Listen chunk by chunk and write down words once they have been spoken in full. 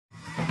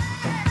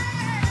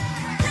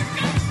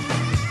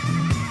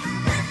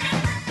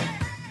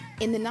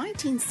In the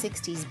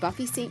 1960s,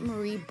 Buffy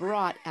St.Marie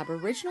brought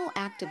Aboriginal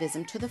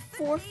activism to the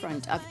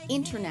forefront of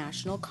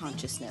international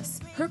consciousness.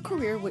 Her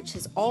career, which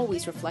has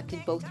always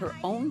reflected both her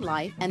own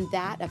life and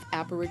that of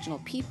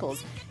Aboriginal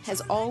peoples, has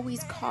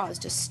always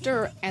caused a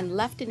stir and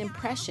left an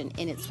impression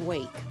in its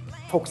wake.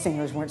 Folk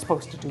singers weren't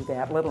supposed to do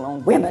that, let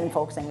alone women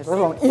folk singers, let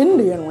alone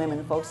Indian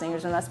women folk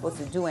singers. They're not supposed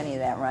to do any of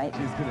that, right?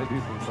 She's going to do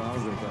some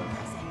songs with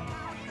us.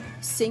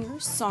 Singer,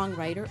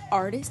 songwriter,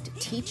 artist,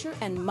 teacher,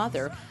 and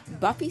mother,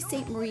 Buffy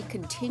St.Marie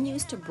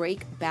continues to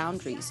break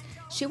boundaries.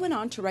 She went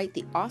on to write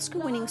the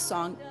Oscar-winning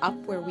song Up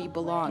Where We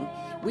Belong,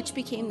 which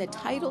became the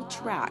title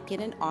track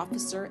in An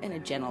Officer and a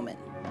Gentleman.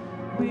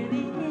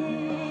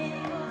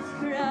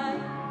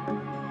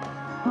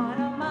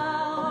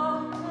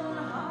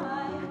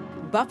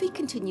 Buffy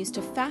continues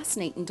to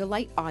fascinate and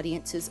delight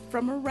audiences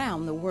from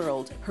around the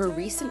world. Her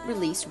recent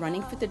release,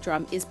 Running for the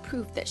Drum, is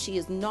proof that she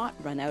has not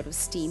run out of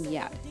steam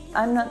yet.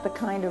 I'm not the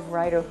kind of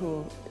writer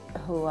who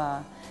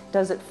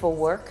does it for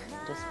work,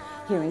 just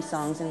hearing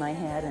songs in my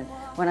head, and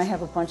when I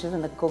have a bunch of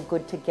them that go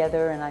good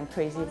together and I'm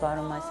crazy about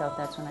them myself,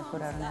 that's when I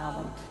put out an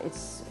album.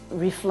 It's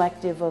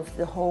reflective of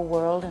the whole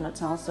world, and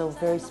it's also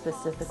very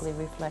specifically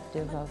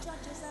reflective of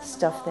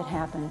stuff that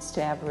happens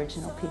to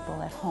Aboriginal people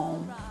at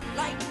home.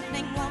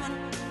 Lightning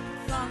woman.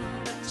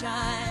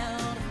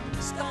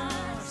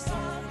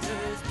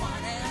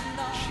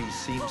 She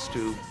seems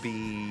to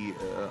be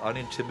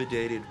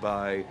unintimidated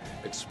by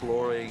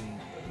exploring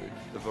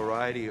a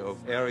variety of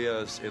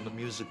areas in the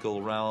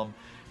musical realm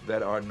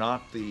that are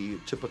not the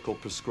typical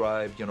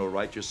prescribed,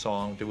 write your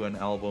song, do an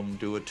album,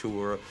 do a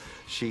tour.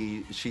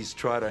 She's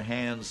tried her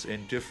hands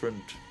in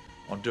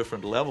on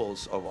different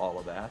levels of all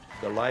of that.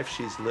 The life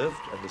she's lived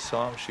and the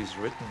songs she's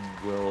written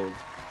will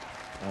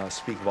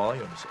speak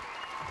volumes.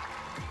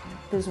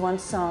 There's one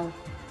song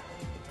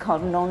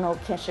called No No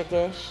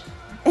Keshagesh,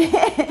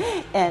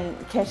 and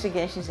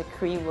Keshagesh is a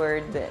Cree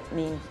word that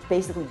means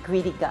basically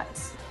greedy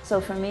guts. So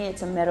for me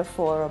it's a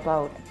metaphor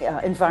about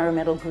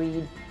environmental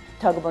greed.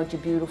 Talk about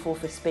you're beautiful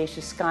for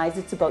spacious skies,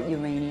 it's about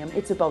uranium,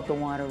 it's about the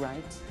water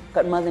rights.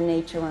 Got Mother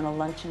Nature on a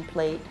luncheon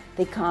plate,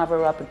 they carve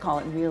her up and call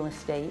it real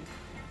estate.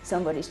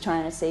 Somebody's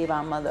trying to save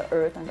our Mother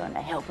Earth, I'm going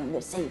to help him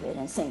to save it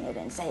and sing it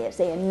and say it.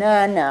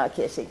 No,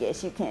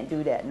 Keshagesh, you can't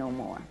do that no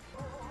more.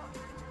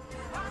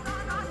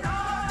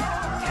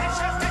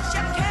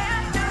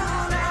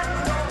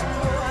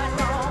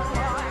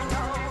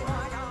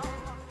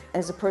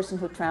 As a person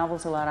who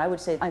travels a lot, I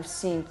would say I've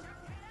seen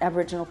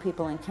Aboriginal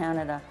people in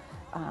Canada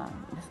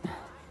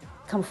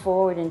come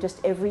forward in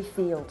just every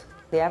field.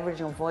 The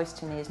Aboriginal voice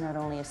to me is not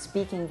only a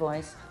speaking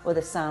voice or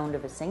the sound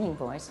of a singing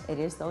voice, it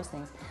is those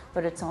things,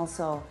 but it's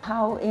also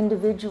how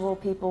individual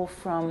people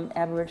from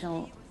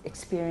Aboriginal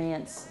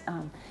experience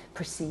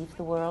perceive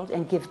the world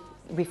and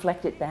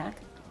reflect it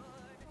back.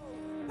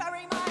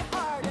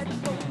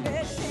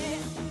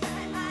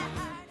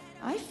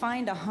 I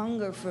find a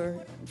hunger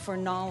for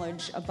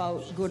knowledge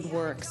about good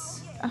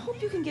works. I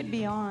hope you can get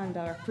beyond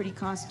our pretty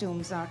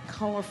costumes, our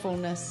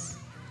colorfulness,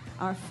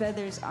 our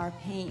feathers, our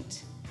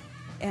paint,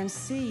 and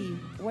see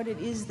what it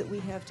is that we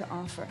have to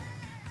offer.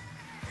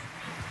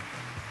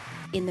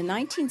 In the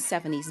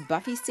 1970s,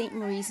 Buffy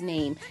St.Marie's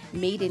name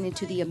made it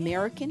into the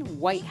American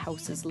White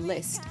House's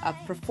list of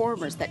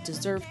performers that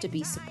deserved to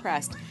be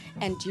suppressed,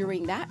 and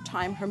during that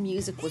time her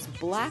music was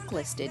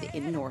blacklisted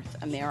in North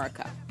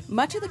America.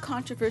 Much of the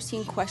controversy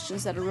and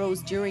questions that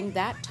arose during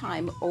that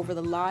time over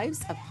the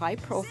lives of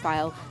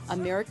high-profile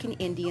American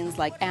Indians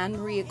like Anne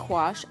Marie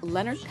Aquash,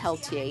 Leonard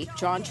Peltier,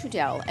 John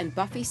Trudell, and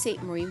Buffy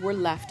St.Marie were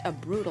left a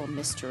brutal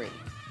mystery.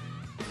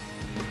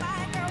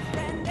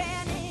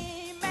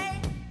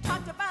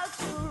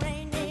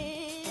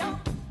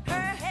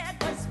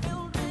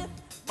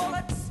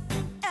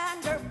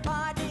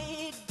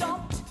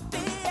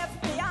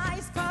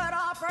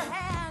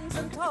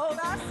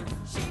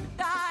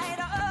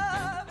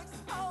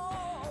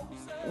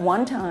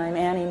 One time,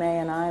 Annie Mae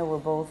and I were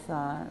both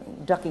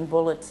ducking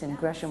bullets in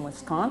Gresham,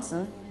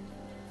 Wisconsin,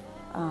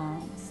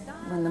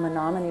 when the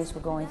Menominees were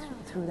going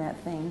through that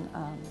thing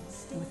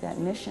with that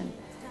mission.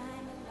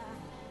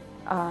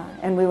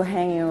 And we were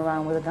hanging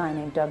around with a guy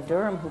named Doug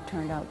Durham, who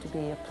turned out to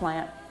be a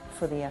plant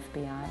for the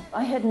FBI.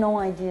 I had no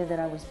idea that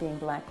I was being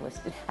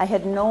blacklisted. I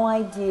had no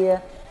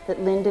idea that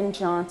Lyndon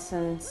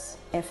Johnson's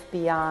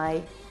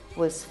FBI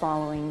was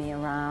following me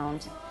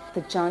around. The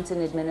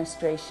Johnson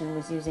administration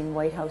was using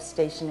White House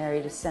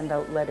stationery to send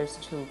out letters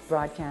to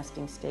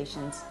broadcasting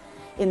stations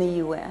in the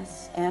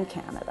US and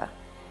Canada,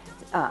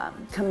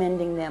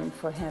 commending them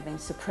for having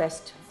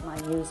suppressed my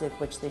music,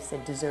 which they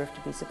said deserved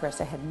to be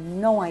suppressed. I had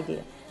no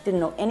idea,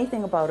 didn't know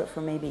anything about it for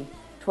maybe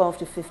 12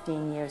 to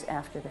 15 years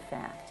after the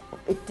fact.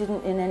 It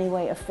didn't in any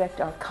way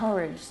affect our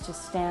courage to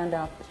stand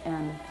up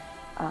and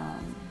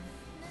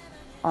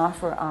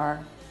offer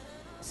our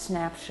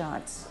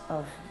snapshots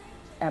of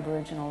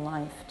Aboriginal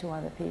life to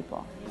other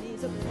people.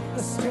 He's a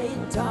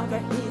straight talker,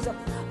 he's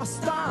a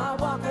star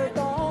walker,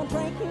 don't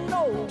drink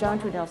no. John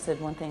Trudell said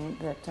one thing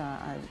that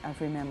I've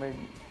remembered.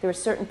 There are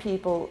certain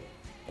people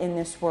in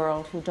this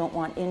world who don't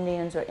want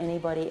Indians or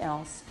anybody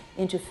else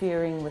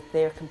interfering with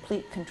their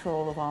complete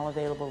control of all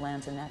available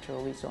lands and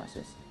natural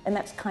resources. And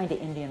that's kind of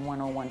Indian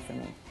 101 for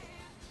me.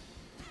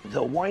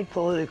 The white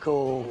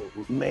political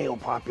male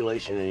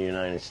population in the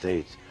United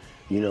States,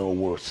 you know,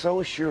 were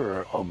so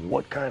sure of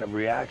what kind of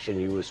reaction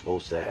you were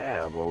supposed to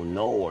have or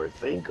know or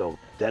think of,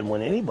 that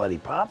when anybody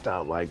popped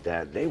out like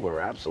that, they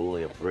were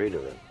absolutely afraid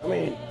of it. I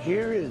mean,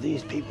 here are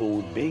these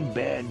people, big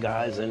bad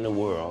guys in the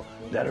world,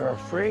 that are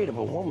afraid of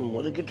a woman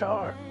with a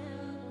guitar.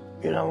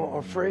 You know,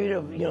 afraid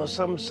of, you know,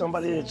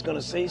 somebody that's going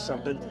to say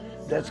something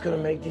that's going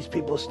to make these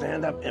people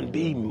stand up and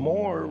be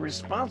more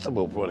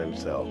responsible for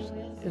themselves.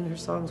 And her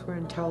songs were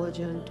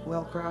intelligent,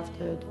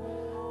 well-crafted,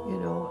 you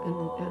know,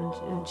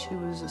 and she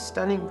was a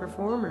stunning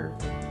performer.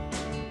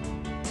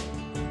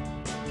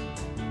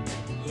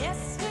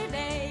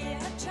 Yesterday,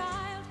 a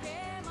child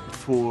came on.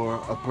 For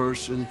a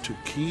person to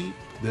keep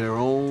their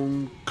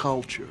own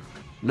culture,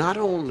 not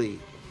only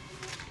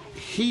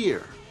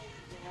here,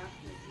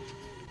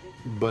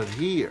 but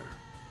here,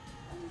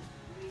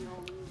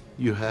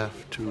 you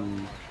have to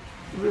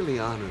really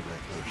honor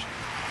that person.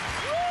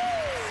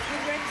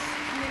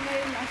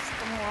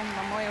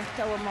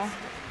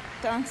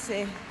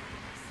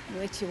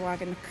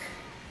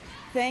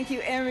 Thank you,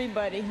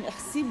 everybody.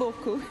 Merci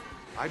beaucoup.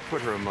 I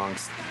put her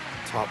amongst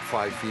top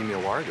 5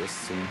 female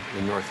artists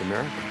in North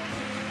America.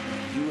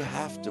 You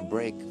have to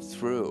break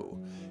through.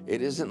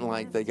 It isn't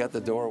like they got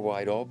the door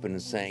wide open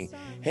and saying,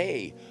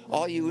 hey,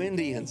 all you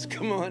Indians,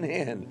 come on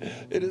in.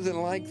 It isn't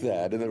like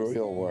that in the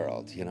real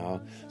world, you know.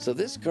 So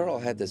this girl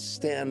had to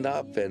stand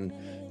up and,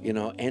 you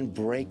know, and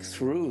break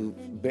through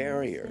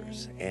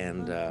barriers.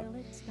 And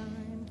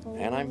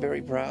I'm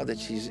very proud that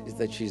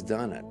she's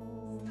done it.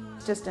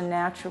 It's just a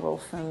natural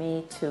for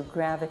me to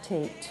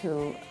gravitate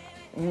to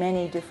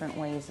many different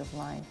ways of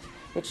life.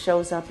 It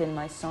shows up in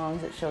my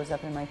songs, it shows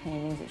up in my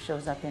paintings, it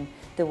shows up in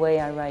the way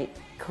I write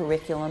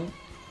curriculum.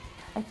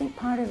 I think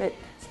part of it,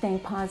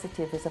 staying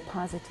positive, is a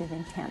positive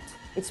intent.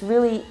 It's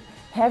really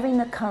having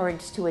the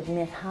courage to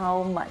admit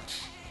how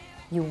much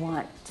you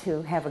want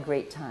to have a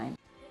great time.